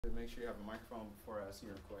Make sure you have a microphone before asking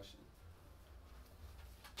your question.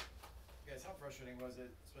 Guys, how frustrating was it,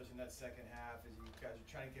 especially in that second half, as you guys are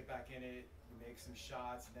trying to get back in it, you make some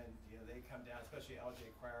shots, and then they come down, especially LJ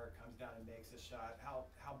Cryer comes down and makes a shot. How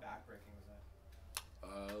backbreaking was that?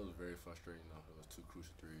 It was very frustrating. It was two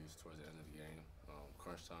crucial threes towards the end of the game.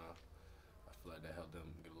 Crunch time. I feel like that helped them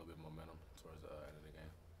get a little bit of momentum towards the end of the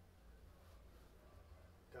game.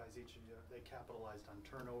 Guys, each of you, they capitalized on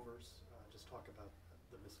turnovers. Just talk about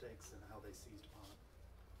the mistakes and how they seized upon it.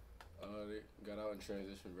 They got out in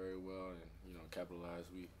transition very well and,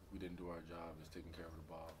 capitalized. We didn't do our job as taking care of the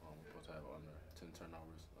ball. We're supposed to have under 10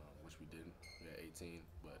 turnovers, which we didn't. We had 18,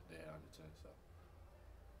 but they had under 10, so.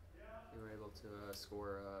 You were able to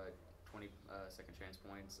score 20 second chance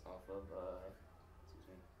points off of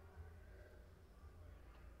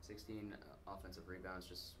 16 offensive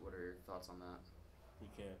rebounds. Just what are your thoughts on that?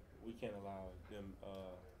 We can't allow them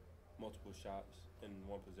multiple shots in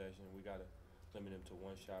one possession. We gotta limit them to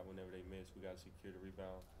one shot whenever they miss. We gotta secure the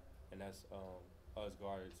rebound, and that's us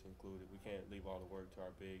guards included. We can't leave all the work to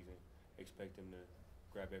our bigs and expect them to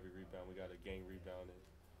grab every rebound. We gotta gang rebound, and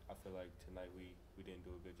I feel like tonight we didn't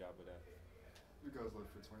do a good job of that. You guys led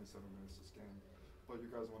for 27 minutes this game, but you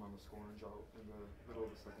guys went on a scoring drought in the middle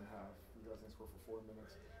of the second half. You guys didn't score for 4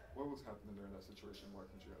 minutes. What was happening during that situation? Why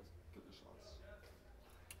couldn't you guys get the shots?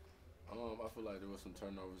 I feel like there was some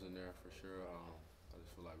turnovers in there for sure. I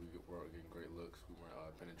just feel like we weren't getting great looks. We weren't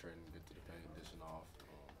penetrating, get to the paint, dishing off.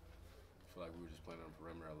 I feel like we were just playing on the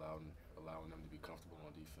perimeter, allowing them to be comfortable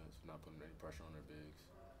on defense, not putting any pressure on their bigs.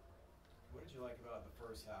 What did you like about the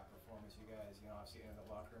first half performance? You guys, obviously in the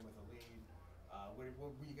locker room with a lead.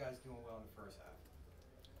 What were you guys doing well in the first half?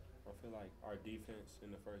 I feel like our defense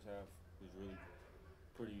in the first half was really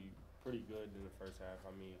pretty good in the first half.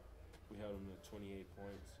 I mean, we held them to 28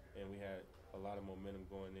 points, and we had a lot of momentum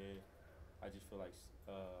going in. I just feel like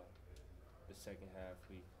the second half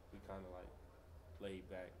we kind of like laid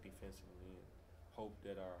back defensively and hoped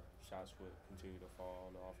that our shots would continue to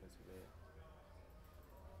fall on the offensive end.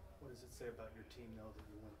 What does it say about your team, though, that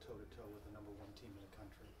you went toe-to-toe with the #1 team in the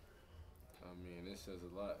country? I mean, it says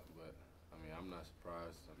a lot, but I'm not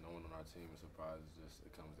surprised. No one on our team is surprised.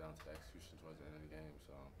 It comes down to the execution towards the end of the game.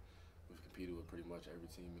 So we've competed with pretty much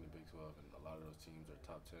every team in the Big 12, and a lot of those teams are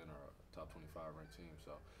top 10 or top 25 ranked teams.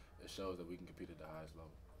 So it shows that we can compete at the highest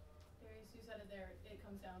level. Darius, you said it there, it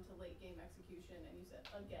comes down to late game execution, and you said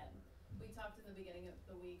again. We talked in the beginning of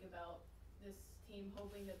the week about this team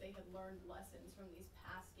hoping that they had learned lessons from these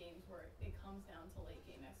past games where it comes down to late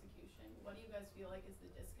game execution. What do you guys feel like is the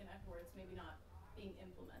disconnect where it's maybe not being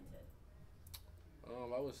implemented?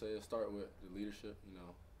 I would say it start with the leadership,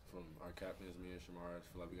 from our captains, me and Shemarri. I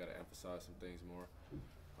feel like we got to emphasize some things more.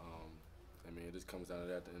 It just comes down to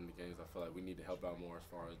that at the end of the games. I feel like we need to help out more as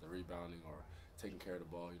far as the rebounding or taking care of the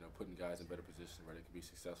ball, putting guys in better positions where they can be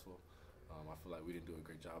successful. I feel like we didn't do a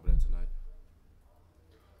great job of that tonight.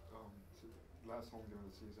 Last home game of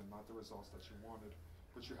the season, not the results that you wanted,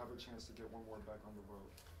 but you have a chance to get one more back on the road.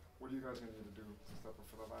 What are you guys going to need to do to step up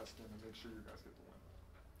for the last game and make sure you guys get the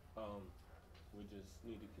win? We just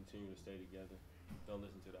need to continue to stay together. Don't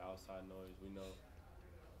listen to the outside noise. We know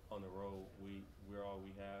on the road we're all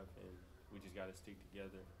we have, and we just got to stick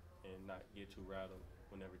together and not get too rattled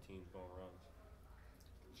whenever teams go on runs.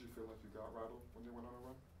 Did you feel like you got rattled when they went on a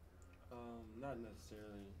run? Not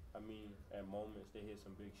necessarily. At moments they hit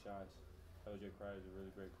some big shots. LJ Cryer is a really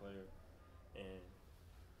great player, and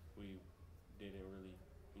we didn't really,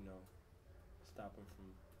 stop him from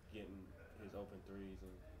getting his open threes,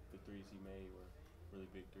 and the threes he made were really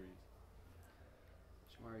big threes.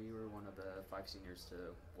 Shemarri, you were one of the 5 seniors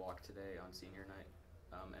to walk today on senior night.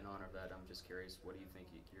 In honor of that, I'm just curious, what do you think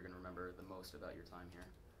you're going to remember the most about your time here?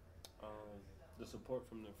 The support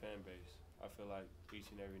from the fan base. I feel like each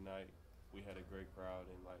and every night we had a great crowd,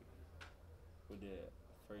 and with the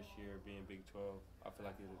first year being Big 12, I feel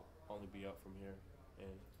like it'll only be up from here,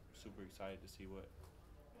 and super excited to see what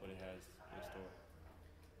it has in store.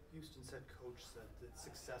 Houston's head coach said that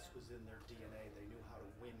success was in their DNA. They knew how to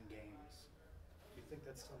win games. Do you think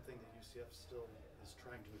that's something that UCF still is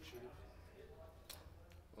trying to achieve?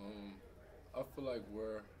 I feel like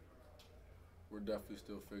we're definitely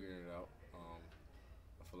still figuring it out.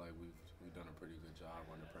 I feel like we've done a pretty good job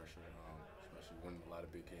under pressure, especially winning a lot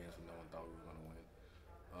of big games when no one thought we were going to win.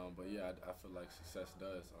 But yeah, I feel like success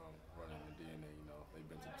does run in the DNA. They've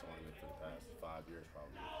been to the tournament for the past 5 years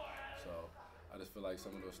probably. So I just feel like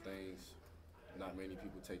some of those things, not many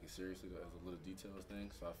people take it seriously as a little details thing.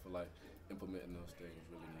 So I feel like implementing those things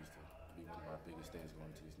really needs to be one of our biggest things going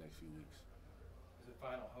into these next few weeks. It was the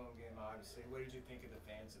final home game, obviously. What did you think of the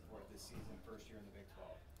fan support this season, first year in the Big 12?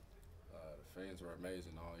 The fans were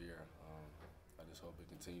amazing all year. I just hope it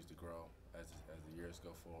continues to grow as the years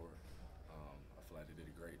go forward. I feel like they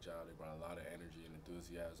did a great job. They brought a lot of energy and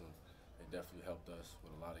enthusiasm. They definitely helped us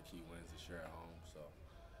with a lot of key wins this year at home. So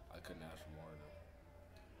I couldn't ask for more of them.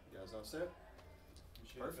 You guys all set?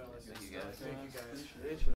 Appreciate it, fellas. Thank you, guys. Thank you guys. Appreciate you.